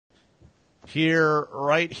Here,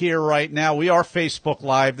 right now. We are Facebook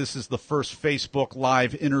Live. This is the first Facebook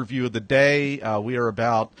Live interview of the day. We are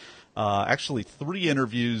about actually 3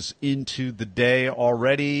 interviews into the day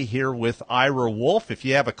already here with IraWolfe. If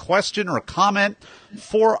you have a question or a comment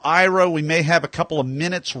for Ira, we may have a couple of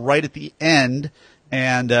minutes right at the end.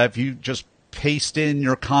 And if you just paste in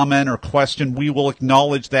your comment or question, we will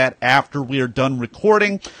acknowledge that after we are done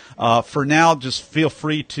recording. For now, just feel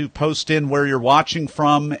free to post in where you're watching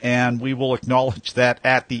from, and we will acknowledge that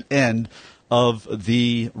at the end of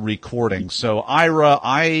the recording. So, Ira,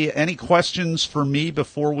 any questions for me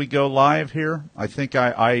before we go live here? I think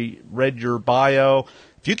I read your bio.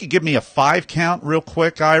 If you could give me a 5 count real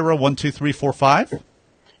quick, Ira, 1, 2, 3, 4, 5.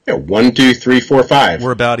 Yeah, 1, 2, 3, 4, 5.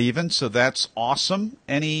 We're about even, so that's awesome.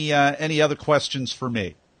 Any other questions for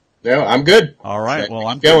me? No, I'm good. All right. Well,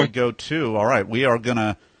 I'm going to go too. All right. We are going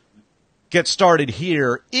to get started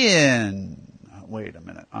here in. Wait a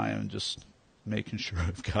minute. I am just making sure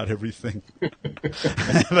I've got everything.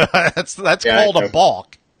 That's called a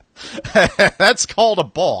balk. That's called a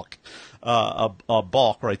balk. A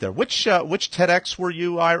balk right there. Which TEDx were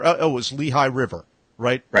you? Oh, it was Lehigh River,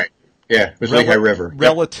 right? Right. Yeah, it was Lehigh River.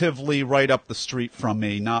 Relatively right up the street from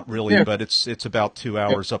me. Not really, but it's about 2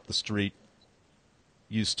 hours up the street.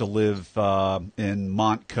 Used to live in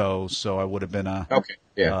Montco, so I would have been a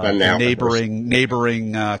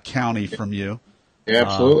neighboring county from you. Yeah,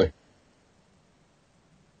 absolutely.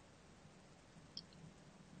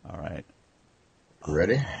 All right.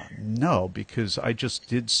 Ready? No, because I just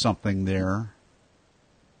did something there.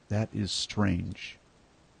 That is strange.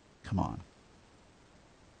 Come on.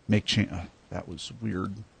 Make change. That was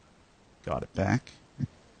weird. Got it back.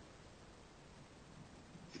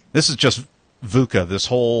 This is just VUCA, this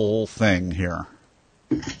whole thing here.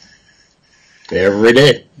 Every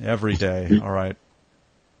day. Every day. All right.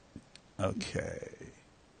 Okay.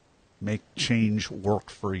 Make change work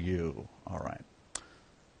for you. All right.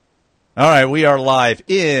 All right, we are live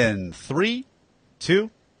in 3,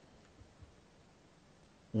 2.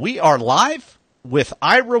 We are live with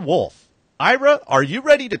IraWolfe. Ira, are you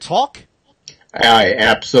ready to talk? I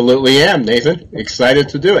absolutely am, Nathan. Excited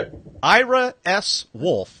to do it. Ira S.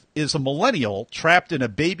 Wolfe is a millennial trapped in a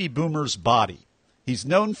baby boomer's body. He's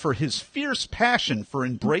known for his fierce passion for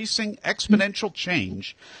embracing exponential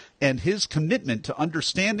change and his commitment to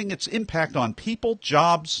understanding its impact on people,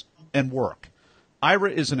 jobs, and work.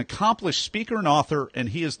 Ira is an accomplished speaker and author, and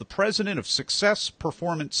he is the president of Success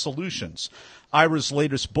Performance Solutions. Ira's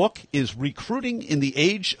latest book is Recruiting in the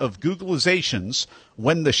Age of Googleizations,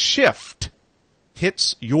 When the Shift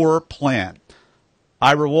Hits Your Plan.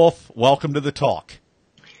 IraWolfe, welcome to the talk.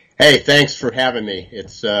 Hey, thanks for having me.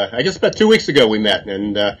 It's I guess about 2 weeks ago we met,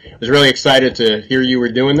 and I was really excited to hear you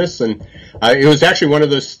were doing this. And it was actually one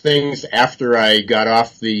of those things after I got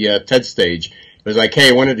off the TED stage. It was like, hey,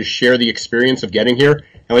 I wanted to share the experience of getting here.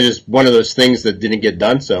 It was just one of those things that didn't get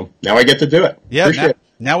done, so now I get to do it. Yeah,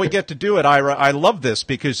 now we get to do it, Ira. I love this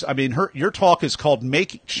because, I mean, your talk is called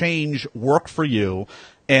Make Change Work for You,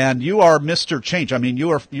 and you are Mr. Change. I mean,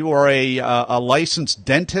 you are a licensed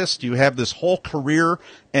dentist. You have this whole career,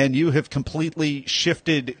 and you have completely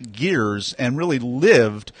shifted gears and really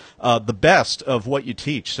lived the best of what you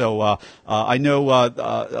teach. So I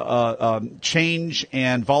know change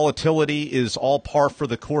and volatility is all par for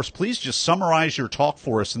the course. Please just summarize your talk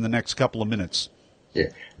for us in the next couple of minutes. Yeah.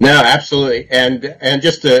 No, absolutely. And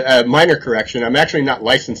just a minor correction, I'm actually not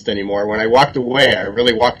licensed anymore. When I walked away, I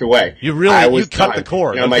really walked away. You cut the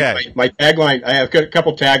cord. You know, okay. My tagline, I have a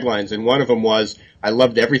couple taglines, and one of them was, I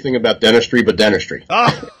loved everything about dentistry but dentistry.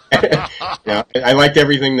 Oh. You know, I liked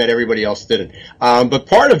everything that everybody else didn't. But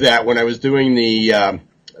part of that, when I was doing the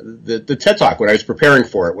TED Talk, when I was preparing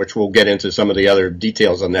for it, which we'll get into some of the other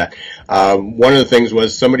details on that, one of the things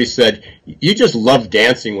was somebody said, you just love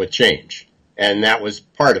dancing with change. And that was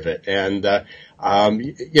part of it. And,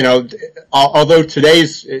 you know, although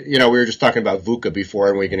today's, you know, we were just talking about VUCA before,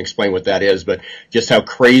 and we can explain what that is, but just how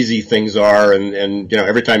crazy things are. And you know,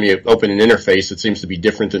 every time you open an interface, it seems to be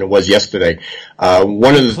different than it was yesterday.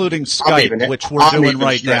 Including Skype, which we're doing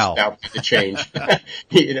right now. Out the change,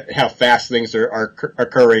 you know, how fast things are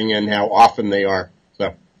occurring and how often they are.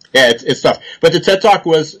 So, yeah, it's tough. But the TED Talk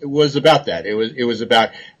was about that. It was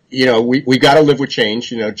about, you know, we got to live with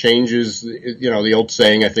change. You know, change is, you know, the old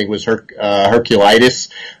saying, I think was Herculitus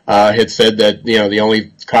had said that, you know, the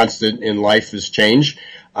only constant in life is change.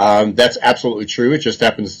 That's absolutely true. It just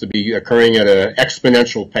happens to be occurring at an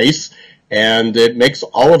exponential pace, and it makes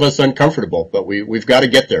all of us uncomfortable. But we've got to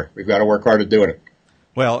get there. We've got to work hard at doing it.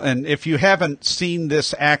 Well, and if you haven't seen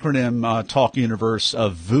this acronym, Talk Universe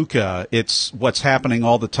of VUCA, it's what's happening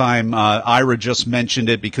all the time. Ira just mentioned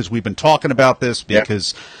it because we've been talking about this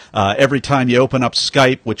because every time you open up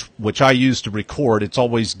Skype, which I use to record, it's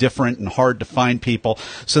always different and hard to find people.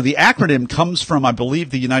 So the acronym comes from, I believe,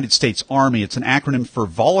 the United States Army. It's an acronym for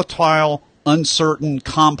volatile, uncertain,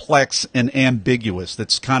 complex, and ambiguous.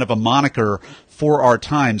 That's kind of a moniker for our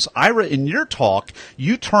times. Ira, in your talk,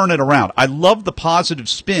 you turn it around. I love the positive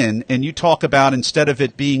spin, and you talk about, instead of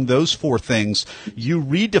it being those four things, you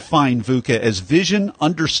redefine VUCA as vision,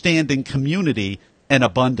 understanding, community, and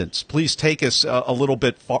abundance. Please take us a little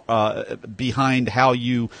bit behind how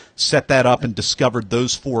you set that up and discovered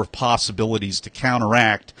those four possibilities to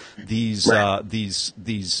counteract these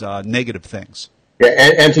negative things.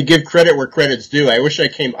 Yeah, and to give credit where credit's due, I wish I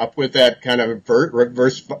came up with that kind of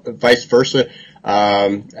vice versa.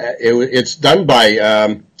 It's done by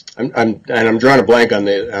I'm drawing a blank on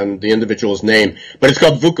the individual's name, but it's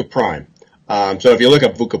called VUCA Prime. So if you look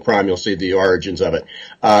up VUCA Prime, you'll see the origins of it.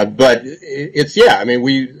 But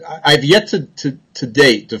I've yet to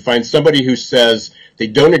date to find somebody who says they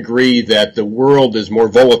don't agree that the world is more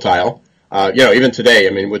volatile. Even today,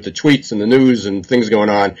 with the tweets and the news and things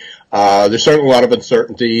going on, there's certainly a lot of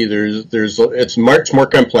uncertainty. It's much more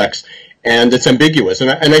complex, and it's ambiguous. And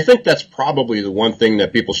I think that's probably the one thing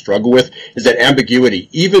that people struggle with, is that ambiguity.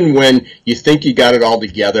 Even when you think you got it all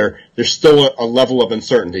together, there's still a level of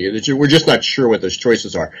uncertainty. We're just not sure what those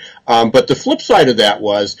choices are. But the flip side of that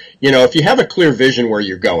was, if you have a clear vision where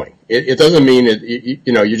you're going, it doesn't mean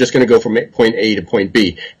you're just going to go from point A to point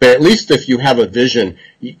B. But at least if you have a vision,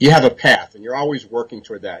 you have a path, and you're always working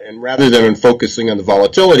toward that. And rather than focusing on the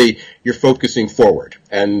volatility, you're focusing forward,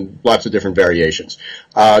 and lots of different variations.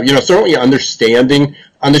 Certainly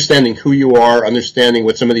understanding who you are, understanding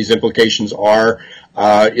what some of these implications are,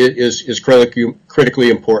 is critically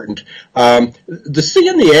important. The C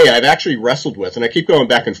and the A I've actually wrestled with, and I keep going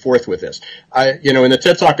back and forth with this. In the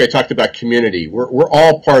TED Talk I talked about community. We're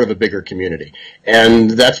all part of a bigger community,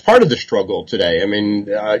 and that's part of the struggle today.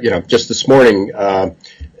 Just this morning,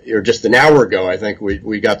 or just an hour ago, I think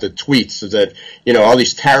we got the tweets that all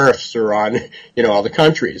these tariffs are on all the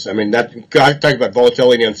countries. Talk about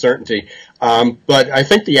volatility and uncertainty. But I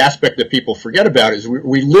think the aspect that people forget about is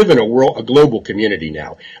we live in a global community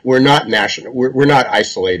now. We're not national. We're not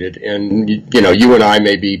isolated, and you and I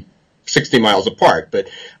may be 60 miles apart, but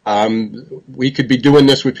we could be doing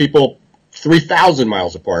this with people 3,000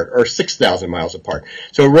 miles apart or 6,000 miles apart.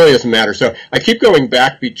 So it really doesn't matter. So I keep going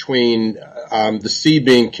back between the C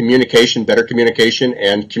being communication, better communication,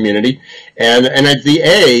 and community, and the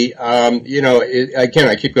A, again,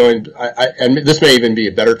 I keep going, and this may even be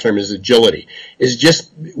a better term, is agility. Is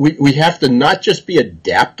just we have to not just be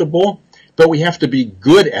adaptable, but we have to be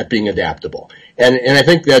good at being adaptable. And I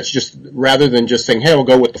think that's just, rather than just saying, hey, we'll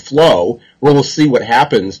go with the flow, we'll see what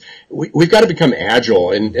happens, we've got to become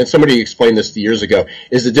agile. And somebody explained this years ago,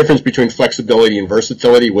 is the difference between flexibility and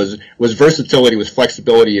versatility was versatility was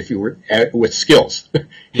flexibility if you were with skills.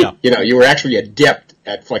 Yeah. You were actually adept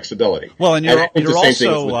at flexibility. Well, and you're the also, same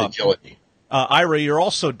thing with agility. Ira, you're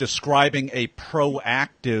also describing a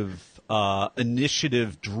proactive,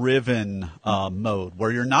 initiative-driven mode,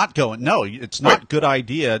 where you're not going, no, it's not a good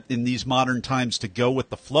idea in these modern times to go with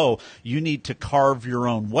the flow. You need to carve your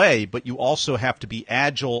own way, but you also have to be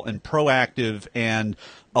agile and proactive and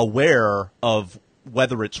aware of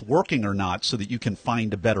whether it's working or not, so that you can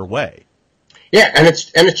find a better way. Yeah, and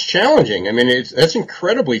it's challenging. That's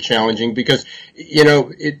incredibly challenging because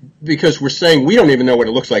because we're saying we don't even know what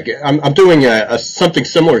it looks like. I'm doing something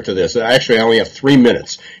similar to this. Actually, I only have 3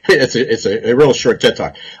 minutes. It's a real short TED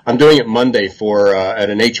Talk. I'm doing it Monday at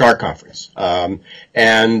an HR conference,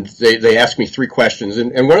 and they asked me 3 questions,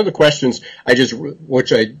 and one of the questions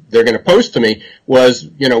they're going to pose to me was,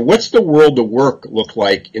 what's the world of work look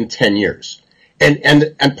like in 10 years?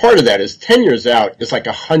 And part of that is 10 years out is like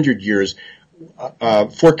 100 years.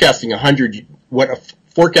 Forecasting 100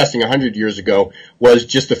 years ago was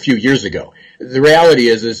just a few years ago. The reality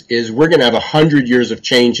is we're going to have 100 years of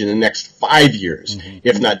change in the next 5 years,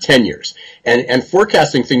 if not 10 years. And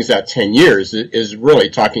forecasting things out 10 years is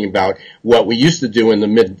really talking about what we used to do in the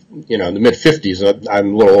mid 50s.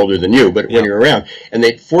 I'm a little older than you, but when you're around, and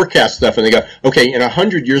they forecast stuff and they go, okay, in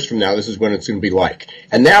 100 years from now, this is what it's going to be like.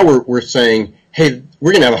 And now we're saying, hey,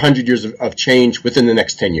 we're going to have 100 years of change within the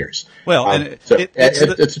next 10 years. Well, and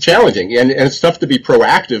it's challenging, and it's tough to be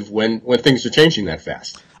proactive when things are changing that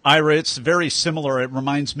fast. Ira, it's very similar. It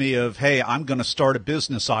reminds me of, hey, I'm going to start a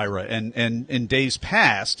business, Ira. And in days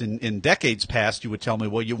past, in decades past, you would tell me,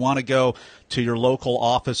 well, you want to go to your local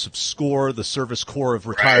office of SCORE, the Service Corps of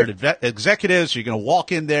Retired Executives. You're going to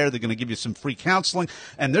walk in there. They're going to give you some free counseling,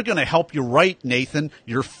 and they're going to help you write, Nathan,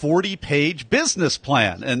 your 40-page business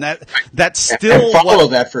plan. And that's still and follow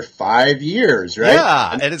that for 5 years, right?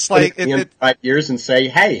 Yeah, and it's like 5 years and say,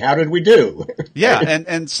 hey, how did we do? Yeah,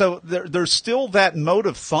 and so there's still that mode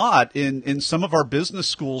of thought in some of our business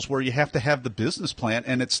schools where you have to have the business plan,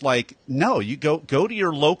 and it's like, no, you go to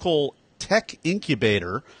your local tech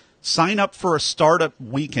incubator, sign up for a startup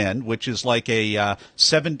weekend, which is like a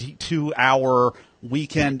 72-hour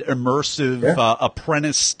weekend immersive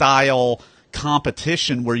apprentice-style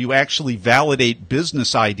competition where you actually validate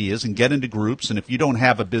business ideas and get into groups. And if you don't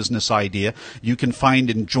have a business idea, you can find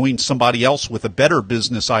and join somebody else with a better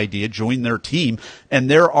business idea, join their team.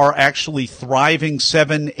 And there are actually thriving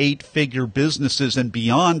 7-8-figure businesses and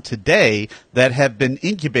beyond today that have been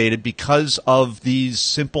incubated because of these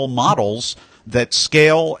simple models that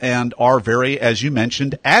scale and are very, as you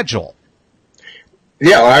mentioned, agile.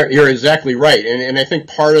 Yeah, you're exactly right. And I think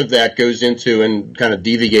part of that goes into, and kind of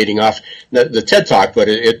deviating off the TED Talk, but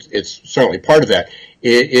it's certainly part of that,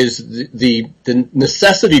 is the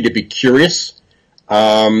necessity to be curious.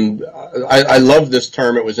 I love this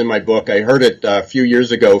term. It was in my book. I heard it a few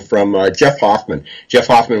years ago from Jeff Hoffman. Jeff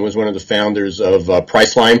Hoffman was one of the founders of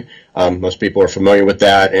Priceline. Most people are familiar with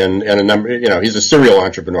that, and a number, he's a serial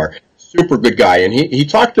entrepreneur. Super good guy, and he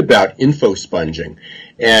talked about info sponging.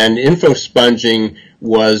 And info sponging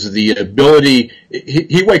was the ability,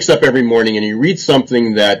 he wakes up every morning and he reads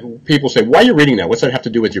something that people say, why are you reading that? What's that have to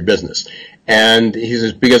do with your business? And he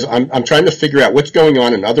says, because I'm trying to figure out what's going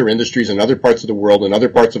on in other industries and other parts of the world and other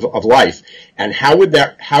parts of life, and how could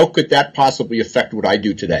that possibly affect what I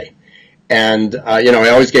do today? And I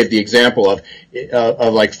always gave the example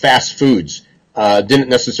of like fast foods. Didn't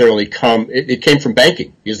necessarily come. It came from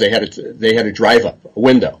banking because they had a drive up a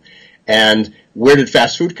window, and where did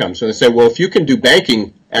fast food come? So they said, well, if you can do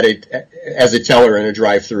banking as a teller in a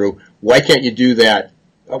drive through, why can't you do that?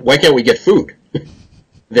 Why can't we get food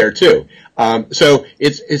there too? So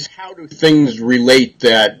it's how do things relate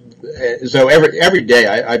that? So every day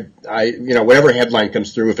I whatever headline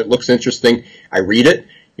comes through, if it looks interesting, I read it.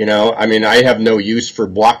 I have no use for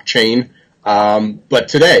blockchain. But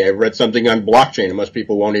today I read something on blockchain, and most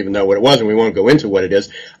people won't even know what it was, and we won't go into what it is,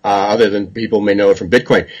 other than people may know it from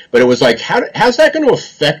Bitcoin. But it was like, how's that going to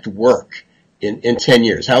affect work in 10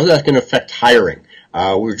 years? How's that going to affect hiring?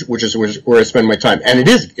 Which is where I spend my time. And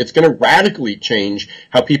it's going to radically change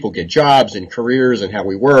how people get jobs and careers and how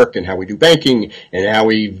we work and how we do banking and how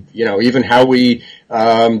we, even how we,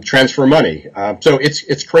 transfer money. So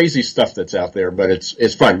it's crazy stuff that's out there, but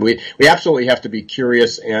it's fun. We absolutely have to be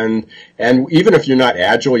curious, and even if you're not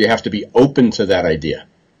agile, you have to be open to that idea.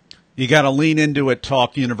 You got to lean into it,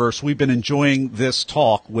 Talk Universe. We've been enjoying this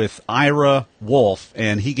talk with Ira Wolfe,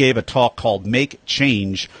 and he gave a talk called Make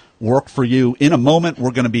Change Work for You. In a moment,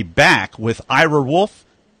 we're going to be back with Ira Wolfe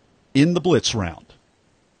in the Blitz Round.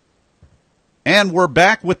 And we're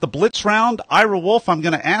back with the Blitz Round. Ira Wolfe, I'm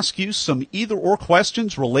going to ask you some either-or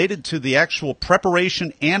questions related to the actual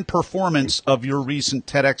preparation and performance of your recent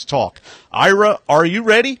TEDx talk. Ira, are you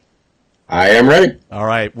ready? I am ready. All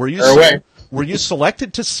right. Were you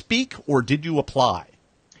selected to speak, or did you apply?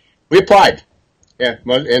 We applied. Yeah,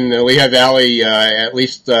 in the Lehigh Valley, at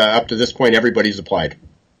least up to this point, everybody's applied.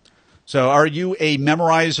 So are you a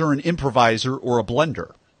memorizer, an improviser, or a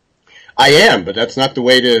blender? I am, but that's not the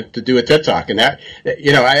way to do a TED Talk. And that,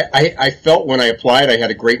 I felt when I applied, I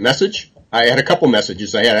had a great message. I had a couple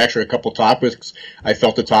messages. I had actually a couple topics I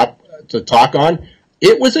felt to talk on.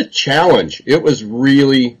 It was a challenge. It was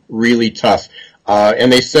really, really tough.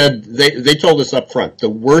 And they said, they told us up front, the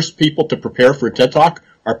worst people to prepare for a TED Talk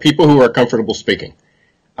are people who are comfortable speaking.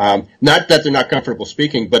 Not that they're not comfortable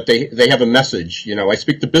speaking, but they have a message. I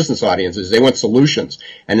speak to business audiences. They want solutions.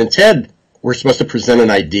 And in TED, we're supposed to present an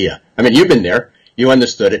idea. I mean, you've been there. You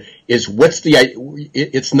understood it.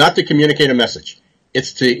 It's not to communicate a message.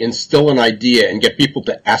 It's to instill an idea and get people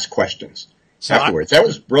to ask questions afterwards. That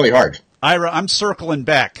was really hard. Ira, I'm circling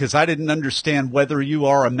back because I didn't understand whether you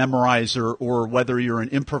are a memorizer or whether you're an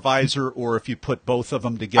improviser or if you put both of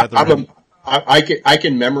them together. I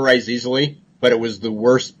can memorize easily, but it was the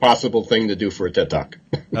worst possible thing to do for a TED Talk.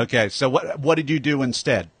 Okay, so what did you do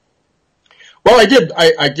instead? Well, I did.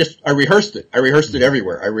 I rehearsed it. I rehearsed it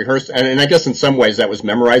everywhere. I rehearsed, and I guess in some ways that was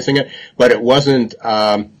memorizing it, but it wasn't.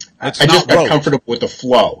 I just got comfortable with the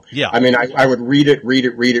flow. Yeah. I mean, I would read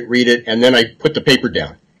it, and then I put the paper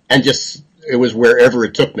down, and it was wherever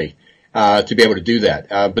it took me. to be able to do that.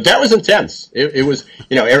 But that was intense. It was,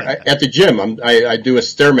 at the gym, I do a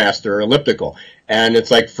Stairmaster elliptical. And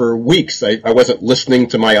it's like for weeks, I wasn't listening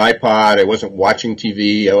to my iPod. I wasn't watching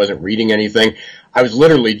TV. I wasn't reading anything. I was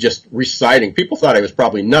literally just reciting. People thought I was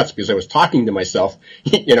probably nuts because I was talking to myself,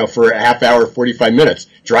 for a half hour, 45 minutes,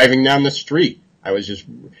 driving down the street. I was just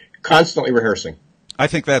constantly rehearsing. I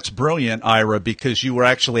think that's brilliant, Ira, because you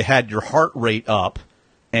actually had your heart rate up.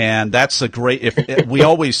 And that's a great, if we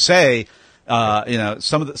always say,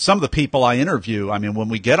 some of the people I interview, I mean, when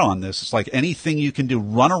we get on this, it's like anything you can do,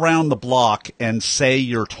 run around the block and say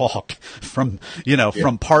your talk from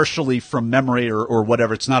partially from memory or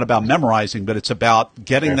whatever. It's not about memorizing, but it's about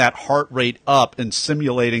getting that heart rate up and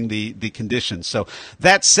simulating the conditions. So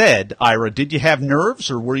that said, Ira, did you have nerves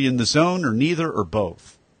or were you in the zone or neither or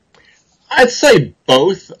both? I'd say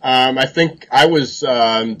both. I think I was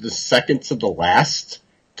the second to the last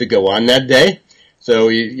to go on that day. So,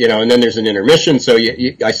 and then there's an intermission. So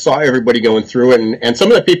I saw everybody going through it. And some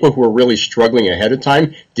of the people who were really struggling ahead of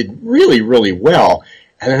time did really, really well.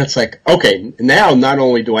 And then it's like, okay, now not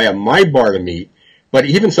only do I have my bar to meet, but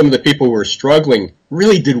even some of the people who were struggling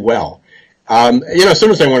really did well. As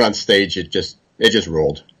soon as I went on stage, it just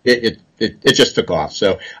rolled. It just took off.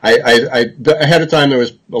 So I ahead of time, there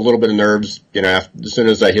was a little bit of nerves. As soon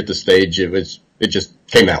as I hit the stage, it just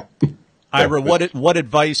came out. Ira, what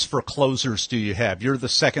advice for closers do you have? You're the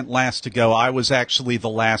second last to go. I was actually the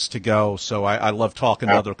last to go, so I love talking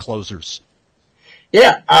to other closers.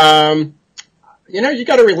 Yeah, you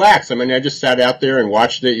got to relax. I mean, I just sat out there and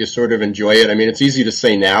watched it. You sort of enjoy it. I mean, it's easy to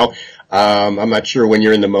say now. I'm not sure when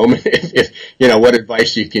you're in the moment if what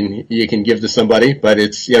advice you can give to somebody, but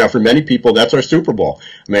it's for many people that's our Super Bowl.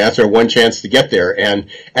 I mean, that's our one chance to get there, and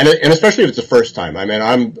especially if it's the first time. I mean,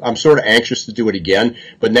 I'm sort of anxious to do it again,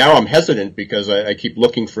 but now I'm hesitant because I keep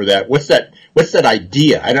looking for that. What's that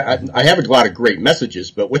idea? I have a lot of great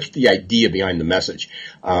messages, but what's the idea behind the message?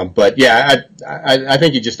 But yeah, I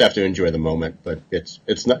think you just have to enjoy the moment. But it's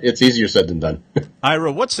easier said than done.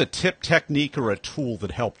 Ira, what's a tip, technique, or a tool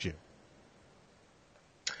that helped you?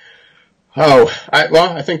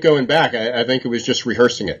 I think going back, I think it was just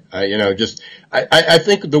rehearsing it. I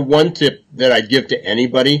think the one tip that I'd give to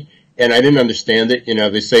anybody, and I didn't understand it,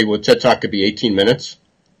 they say, well, TED Talk could be 18 minutes.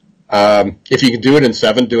 If you can do it in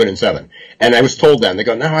 7, do it in 7. And I was told that, and they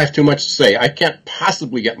go, no, I have too much to say. I can't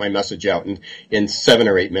possibly get my message out in 7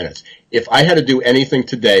 or 8 minutes. If I had to do anything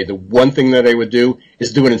today, the one thing that I would do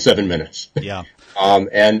is do it in 7 minutes. Yeah.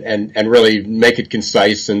 And really make it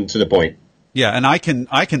concise and to the point. Yeah, and I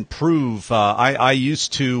can prove. I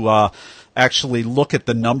used to actually look at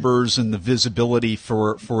the numbers and the visibility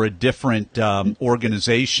for a different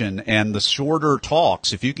organization, and the shorter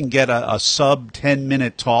talks. If you can get a sub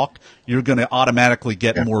 10-minute talk, you're going to automatically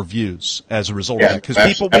get more views as a result of it. Because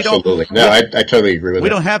absolutely. I totally agree with that. We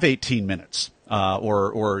don't have 18 minutes.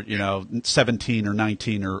 Or 17 or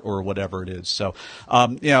 19 or whatever it is. So,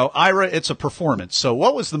 Ira, it's a performance. So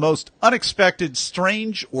what was the most unexpected,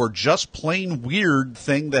 strange, or just plain weird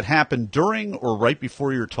thing that happened during or right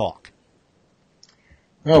before your talk?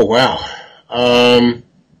 Oh, wow. I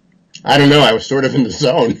don't know. I was sort of in the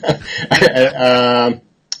zone.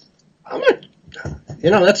 I'm not,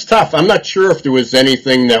 that's tough. I'm not sure if there was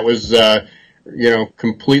anything that was,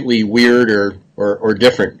 completely weird or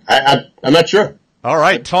different. I'm not sure. All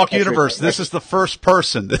right, Talk Universe. This is the first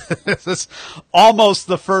person. This is almost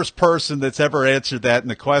the first person that's ever answered that in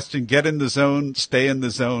the question. Get in the zone, stay in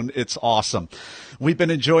the zone. It's awesome. We've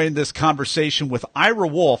been enjoying this conversation with Ira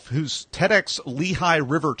Wolfe, whose TEDx Lehigh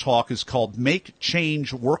River talk is called Make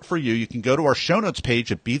Change Work for You. You can go to our show notes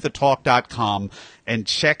page at BeTheTalk.com and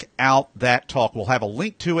check out that talk. We'll have a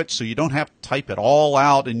link to it so you don't have to type it all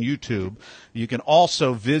out in YouTube. You can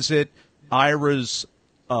also visit Ira's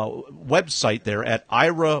website there at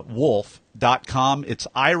IraWolfe.com. It's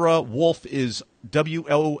Ira, Wolfe is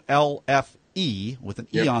WOLFE with an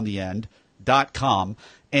E on the end, .com.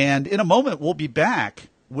 And in a moment, we'll be back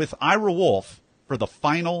with Ira Wolfe for the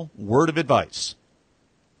final word of advice.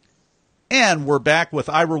 And we're back with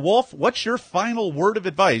Ira Wolfe. What's your final word of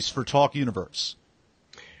advice for Talk Universe?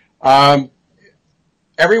 Everyone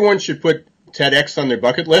should put TEDx on their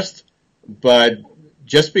bucket list, but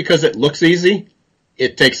just because it looks easy,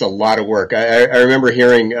 it takes a lot of work. I remember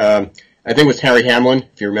hearing, I think it was Harry Hamlin,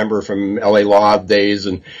 if you remember from LA Law days,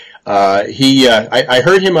 and I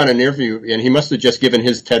heard him on an interview, and he must have just given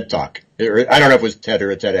his TED talk. I don't know if it was TED or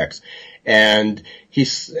a TEDx. And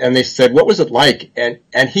they said, what was it like?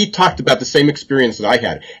 And he talked about the same experience that I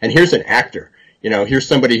had. And here's an actor, here's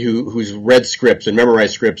somebody who's read scripts and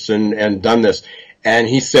memorized scripts and done this. And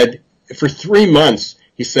he said, for 3 months,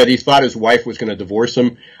 he said he thought his wife was going to divorce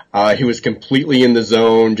him. He was completely in the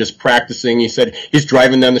zone, just practicing. He said he's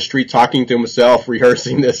driving down the street talking to himself,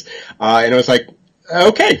 rehearsing this. And I was like,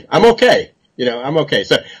 okay, I'm okay. I'm okay.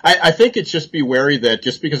 So I think it's just be wary that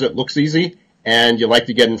just because it looks easy and you like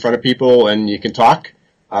to get in front of people and you can talk,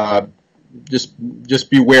 just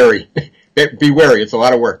be wary. Be wary. It's a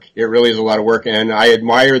lot of work. It really is a lot of work. And I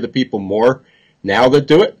admire the people more now that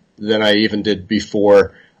do it than I even did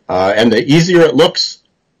before. And the easier it looks,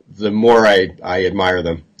 the more I admire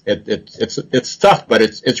them. It's tough, but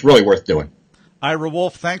it's really worth doing.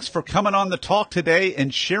 IraWolfe, thanks for coming on the talk today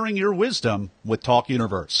and sharing your wisdom with Talk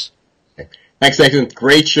Universe. Okay. Thanks, Nathan.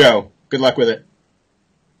 Great show. Good luck with it.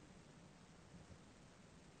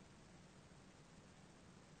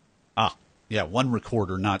 Yeah, one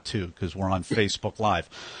recorder, not two, because we're on Facebook Live.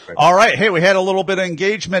 Right. All right. Hey, we had a little bit of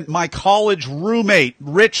engagement. My college roommate,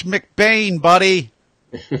 Rich McBain, buddy.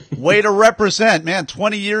 Way to represent, man.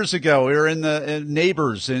 20 years ago, we were in the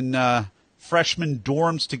neighbors in freshman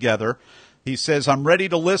dorms together. He says, I'm ready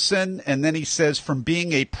to listen. And then he says, from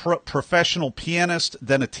being a professional pianist,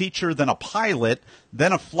 then a teacher, then a pilot,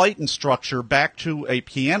 then a flight instructor, back to a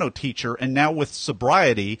piano teacher, and now with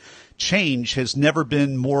sobriety, change has never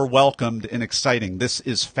been more welcomed and exciting. This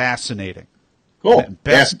is fascinating. Cool.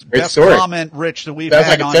 Best story. Comment, Rich, that we've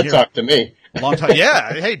had on here. Sounds like a TED Talk to me. Long time.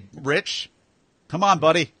 Yeah. Hey, Rich, come on,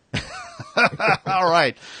 buddy. All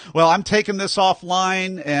right. Well, I'm taking this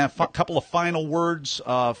offline. A couple of final words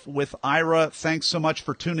with Ira. Thanks so much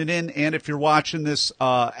for tuning in. And if you're watching this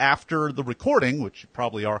after the recording, which you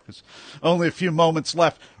probably are because only a few moments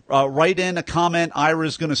left, write in a comment. Ira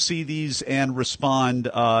is going to see these and respond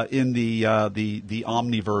in the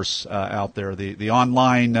Omniverse out there, the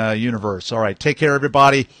online universe. All right. Take care,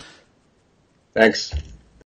 everybody. Thanks.